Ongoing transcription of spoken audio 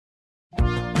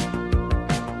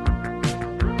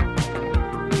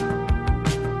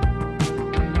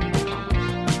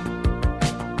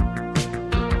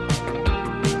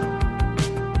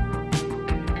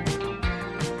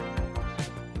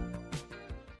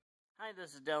Hi,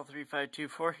 this is Dell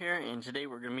 3524 here, and today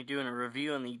we're going to be doing a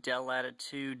review on the Dell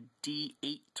Latitude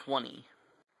D820.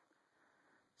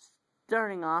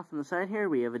 Starting off on the side here,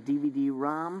 we have a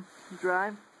DVD-ROM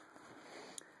drive,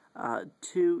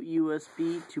 2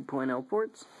 USB 2.0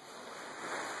 ports.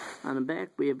 On the back,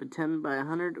 we have a 10 by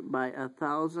 100 by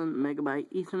 1000 megabyte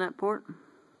Ethernet port,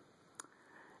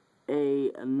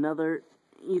 another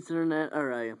Ethernet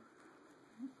or a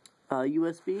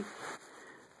USB.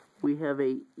 We have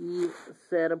a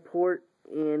eSATA port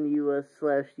and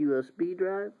US/USB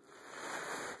drive.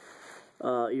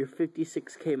 Your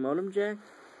 56K modem jack,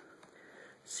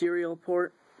 serial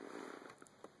port,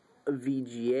 a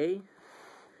VGA,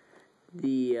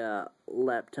 the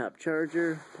laptop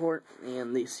charger port,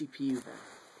 and the CPU vent.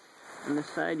 On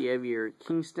this side, you have your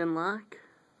Kingston lock,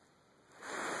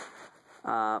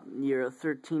 your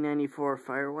 1394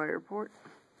 Firewire port,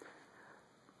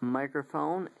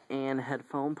 microphone and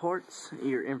headphone ports,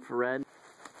 your infrared,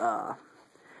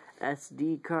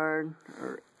 SD card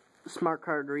or smart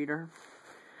card reader,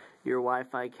 your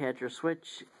Wi-Fi catcher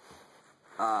switch,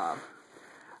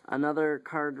 another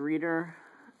card reader,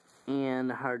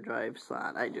 and hard drive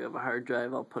slot. I do have a hard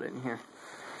drive, I'll put it in here.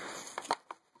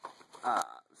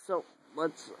 So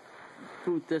let's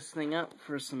boot this thing up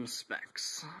for some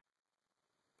specs.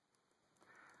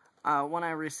 When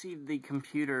I received the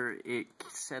computer, it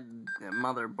said the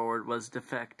motherboard was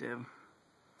defective.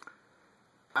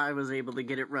 I was able to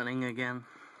get it running again,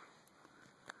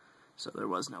 so there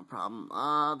was no problem.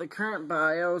 The current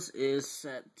BIOS is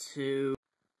set to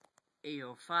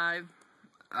 805.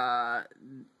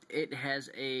 It has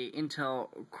a Intel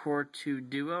Core 2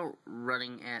 Duo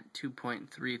running at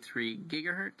 2.33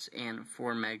 gigahertz and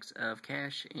 4 megs of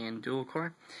cache and dual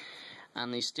core. On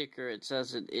the sticker it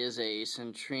says it is a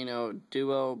Centrino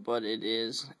Duo, but it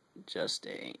is just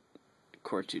a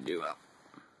Core 2 Duo.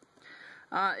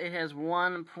 It has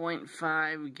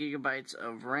 1.5 gigabytes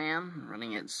of RAM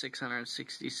running at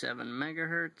 667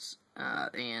 megahertz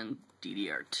and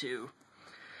DDR2.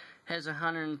 Has a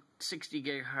 160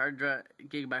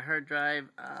 gigabyte hard drive.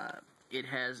 It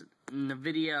has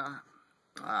NVIDIA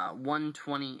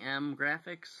 120M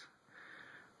graphics,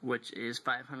 which is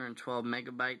 512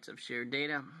 megabytes of shared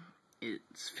data.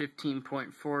 It's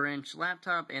 15.4 inch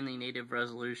laptop, and the native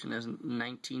resolution is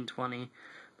 1920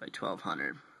 by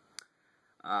 1200.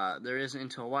 There is an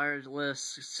Intel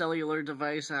wireless cellular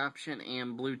device option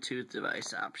and Bluetooth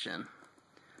device option.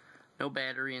 No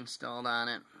battery installed on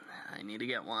it. I need to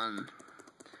get one.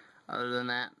 Other than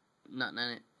that,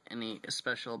 nothing any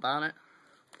special about it.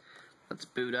 Let's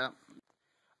boot up.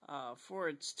 For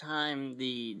its time,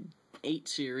 the 8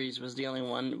 series was the only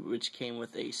one which came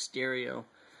with a stereo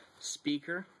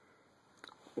speaker,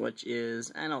 which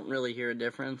is, I don't really hear a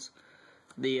difference.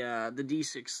 The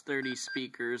D630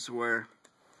 speakers were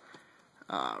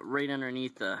right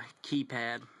underneath the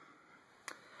keypad,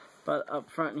 but up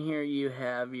front here you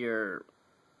have your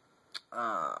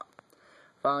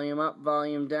volume up,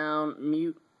 volume down,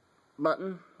 mute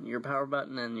button, your power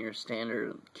button, and your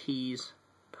standard keys,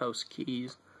 post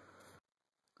keys.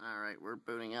 Alright, we're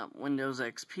booting up Windows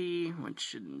XP, which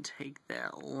shouldn't take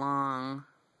that long.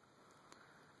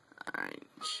 Alright,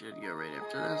 should go right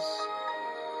after this.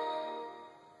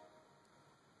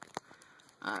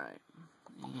 Alright,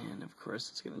 and of course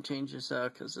it's going to change this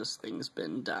out because this thing's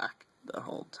been docked the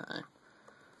whole time.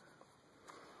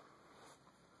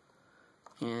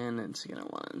 And it's going to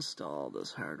want to install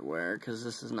this hardware because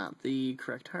this is not the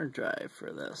correct hard drive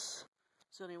for this.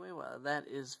 So anyway, while that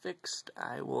is fixed,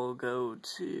 I will go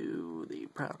to the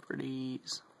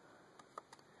properties,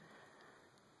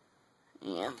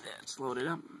 and that's loaded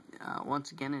up.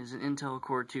 Once again, it is an Intel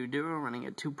Core 2 Duo running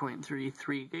at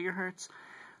 2.33 gigahertz,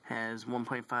 has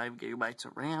 1.5 gigabytes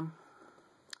of RAM,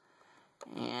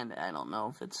 and I don't know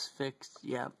if it's fixed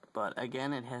yet, but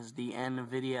again, it has the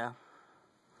NVIDIA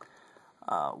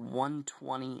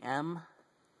 120M,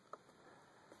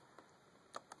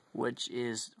 which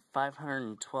is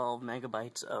 512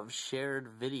 megabytes of shared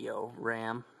video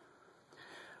RAM,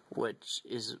 which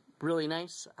is really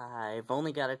nice. I've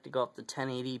only got it to go up to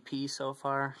 1080p so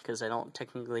far, because I don't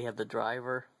technically have the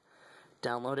driver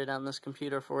downloaded on this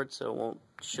computer for it, so it won't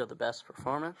show the best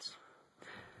performance.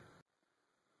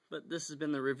 But this has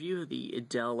been the review of the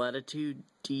Dell Latitude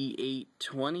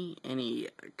D820. Any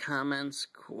comments,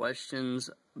 questions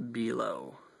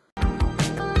below?